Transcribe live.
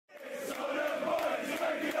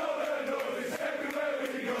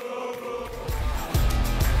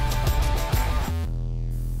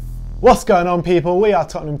What's going on, people? We are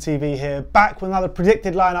Tottenham TV here, back with another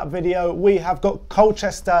predicted lineup video. We have got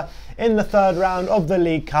Colchester in the third round of the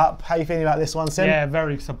League Cup. How are you feeling about this one, Sim? Yeah,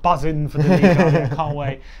 very buzzing for the League Cup. I can't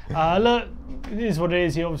wait. Look, it is what it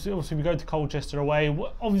is. Obviously, we go to Colchester away.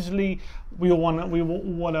 Obviously, we all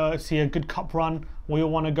want to see a good cup run. We all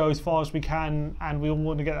want to go as far as we can, and we all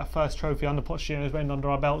want to get that first trophy under Pochettino's reign under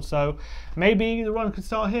our belt. So maybe the run could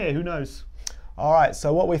start here. Who knows? All right.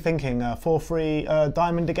 So what are we thinking? 4-3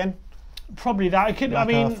 diamond again? Probably that. It could. Like I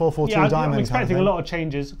mean, 4-4-2 yeah, diamond. I'm expecting a lot of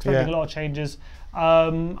changes.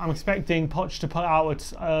 I'm expecting Poch to put out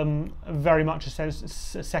very much a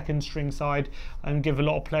second string side and give a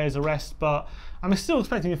lot of players a rest, but I'm still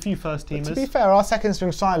expecting a few first teamers. But to be fair, our second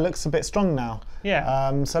string side looks a bit strong now.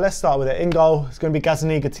 Yeah. So let's start with it. In goal, it's going to be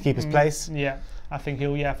Gazaniga to keep his place. Yeah. I think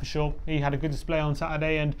he'll, for sure. He had a good display on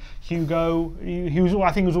Saturday, and Hugo,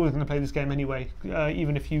 I think he was always going to play this game anyway,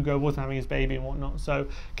 even if Hugo wasn't having his baby and whatnot. So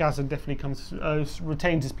Gazza definitely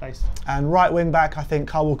retains his place. And right wing back, I think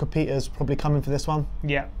Kyle Walker-Peters probably coming for this one.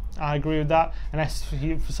 Yeah, I agree with that. Unless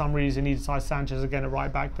he, for some reason, he decides Sanchez again at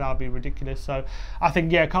right back, that would be ridiculous. So I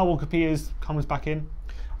think, Kyle Walker-Peters comes back in.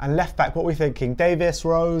 And left back, what are we thinking? Davis,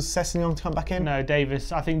 Rose, Sessegnon to come back in? No,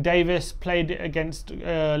 Davis. I think Davis played against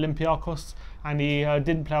Olympiacos and he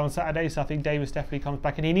didn't play on Saturday, so I think Davis definitely comes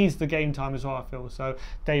back. And he needs the game time as well, I feel. So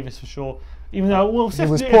Davis for sure. Even though, he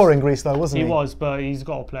was poor in Greece though, wasn't he? He was, but he's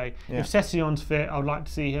got to play. Yeah. If Sessegnon's fit, I would like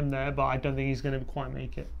to see him there, but I don't think he's going to quite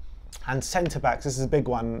make it. And centre-backs, this is a big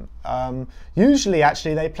one. Usually,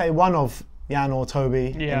 actually, they play one of Jan or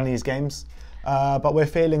Toby in these games. But we're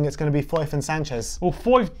feeling it's going to be Foyth and Sanchez.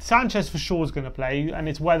 Well, Sanchez for sure is going to play, and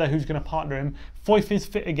it's whether who's going to partner him. Foyth is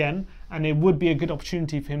fit again, and it would be a good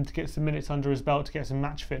opportunity for him to get some minutes under his belt to get some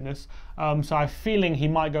match fitness. So I'm feeling he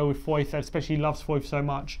might go with Foyth, especially he loves Foyth so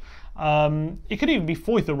much. It could even be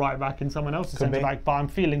Foyth at right back and someone else at centre back, but I'm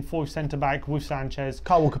feeling Foyth centre back with Sanchez.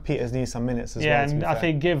 Kyle Walker-Peters needs some minutes as well. Yeah, and I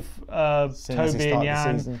think give Toby and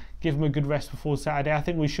Jan, give them a good rest before Saturday. I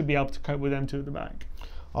think we should be able to cope with them two at the back.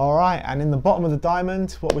 All right, and in the bottom of the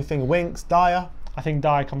diamond, what we think? Winks, Dyer. I think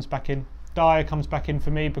Dyer comes back in. Dyer comes back in for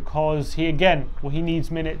me because he he needs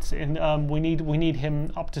minutes, and we need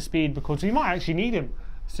him up to speed because we might actually need him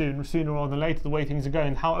sooner rather than later. The way things are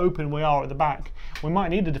going, how open we are at the back, we might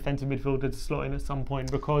need a defensive midfielder to slot in at some point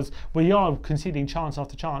because we are conceding chance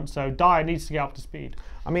after chance. So Dyer needs to get up to speed.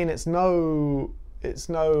 I mean, it's no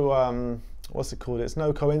what's it called? It's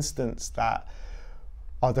no coincidence that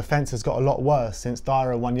our defence has got a lot worse since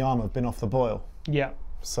Dyer and Wanyama have been off the boil. Yeah.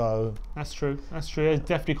 So that's true. That's true. It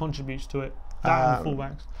definitely contributes to it. That and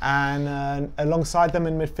fullbacks. And alongside them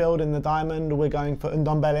in midfield in the diamond, we're going for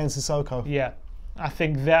Ndombele and Sissoko. Yeah. I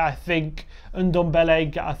think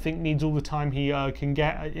Ndombele needs all the time he can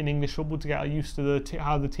get in English football to get used to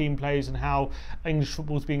how the team plays and how English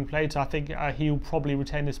football is being played. So I think he'll probably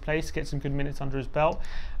retain his place, get some good minutes under his belt,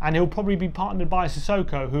 and he'll probably be partnered by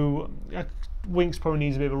Sissoko, who Winks probably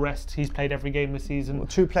needs a bit of a rest. He's played every game this season. Well,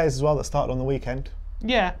 two players as well that started on the weekend.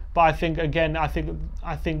 Yeah, but I think again, I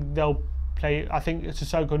think they'll play. I think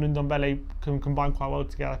Sissoko and Ndombele can combine quite well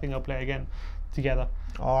together. I think they'll play again together.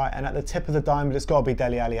 All right, and at the tip of the diamond, it's got to be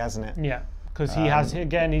Dele Alli, hasn't it? Yeah, because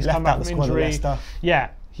he's come back from injury. Yeah,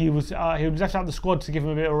 he was left out of the squad to give him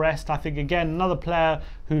a bit of rest. I think again another player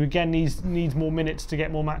who again needs more minutes to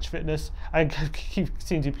get more match fitness. I keep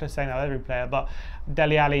seem to be saying that every player, but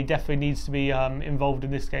Dele Alli definitely needs to be involved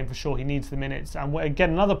in this game for sure. He needs the minutes, and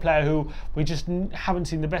again another player who we just haven't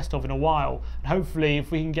seen the best of in a while. And hopefully,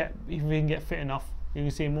 if we can get fit enough, you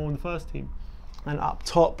can see him more in the first team. And up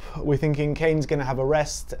top, we're thinking Kane's going to have a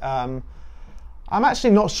rest. I'm actually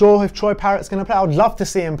not sure if Troy Parrott's going to play. I would love to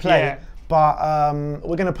see him play. Yeah. But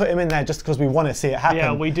we're going to put him in there just because we want to see it happen.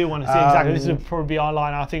 Yeah, we do want to see it, exactly. This would probably be our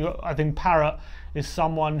line. I think Parrott is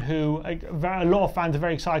someone who a lot of fans are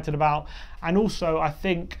very excited about, and also I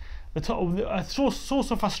think a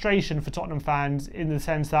source of frustration for Tottenham fans in the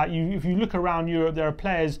sense that if you look around Europe, there are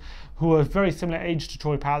players who are very similar age to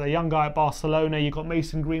Troy Parrott. The young guy at Barcelona, you've got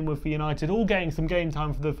Mason Greenwood for United, all getting some game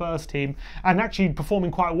time for the first team and actually performing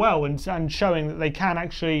quite well and showing that they can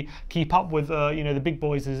actually keep up with the big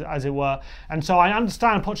boys as it were. And so I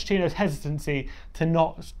understand Pochettino's hesitancy to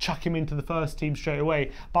not chuck him into the first team straight away,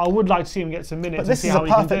 but I would like to see him get some minutes. But this is a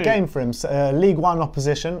perfect game for him. League One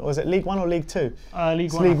opposition, or is it League One or League Two?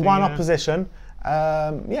 League One opposition.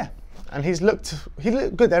 Yeah. And he looked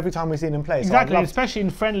good every time we've seen him play. Exactly, so especially in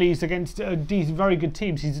friendlies against these very good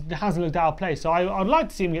teams. He hasn't looked out of place. So I'd like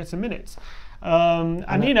to see him get some minutes. And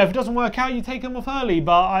if it doesn't work out, you take him off early.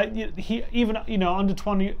 But even under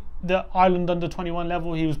 20 the Ireland under-21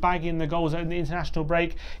 level. He was bagging the goals in the international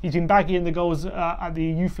break. He's been bagging the goals at the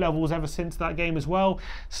youth levels ever since that game as well.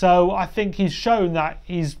 So I think he's shown that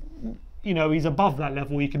he's above that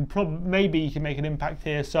level. He can maybe he can make an impact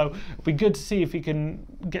here. So it'll be good to see if he can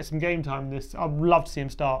get some game time. I'd love to see him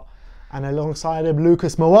start. And alongside him,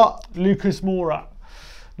 Lucas Moura. Lucas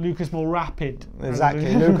more rapid.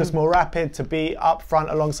 Exactly, Lucas more rapid to be up front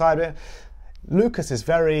alongside him. Lucas is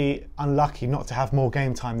very unlucky not to have more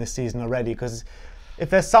game time this season already, because if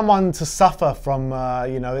there's someone to suffer from,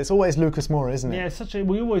 it's always Lucas Moura, isn't it? Yeah,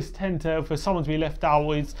 we always tend to, for someone to be left out,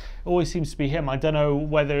 it always seems to be him. I don't know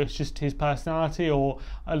whether it's just his personality or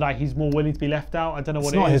like he's more willing to be left out. I don't know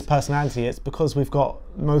what it is. It's not his personality, it's because we've got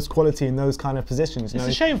most quality in those kind of positions. It's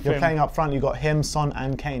a shame for him. You're playing up front, you've got him, Son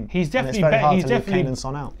and Kane. He's definitely Kane and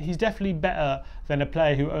Son out. He's definitely better than a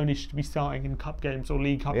player who only should be starting in cup games or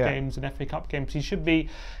League Cup games and FA Cup games.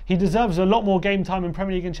 He deserves a lot more game time in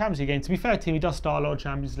Premier League and Champions League games. To be fair to him, he does start a lot of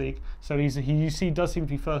Champions League, so he does seem to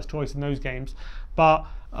be first choice in those games. But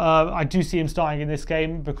I do see him starting in this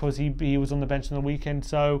game because he was on the bench on the weekend,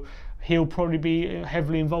 so he'll probably be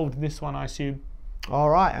heavily involved in this one, I assume. All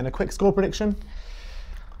right, and a quick score prediction?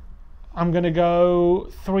 I'm going to go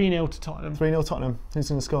 3-0 to Tottenham. 3-0 Tottenham. Who's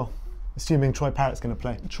going to score? Assuming Troy Parrott's going to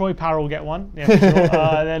play. Troy Parrott will get one, yeah, for sure.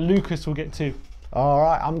 Then Lucas will get 2. All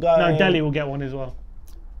right, I'm going... No, Dele will get 1 as well.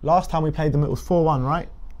 Last time we played them, it was 4-1, right?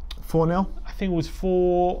 4-0? I think it was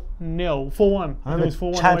 4-0. 4-1. I remember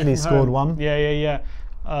Chadley scored 1. Yeah.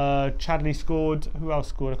 Chadley scored. Who else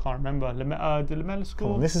scored? I can't remember. Did Lamela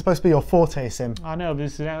score? This is supposed to be your forte, Sim. I know,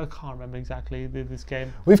 but I can't remember exactly this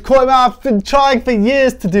game. We've caught him out. I've been trying for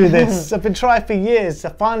years to do this. I've been trying for years. I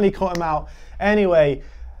finally caught him out. Anyway,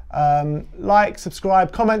 like,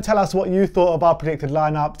 subscribe, comment, tell us what you thought of our predicted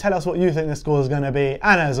lineup. Tell us what you think the score is going to be.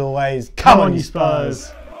 And as always, come on, you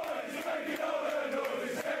Spurs.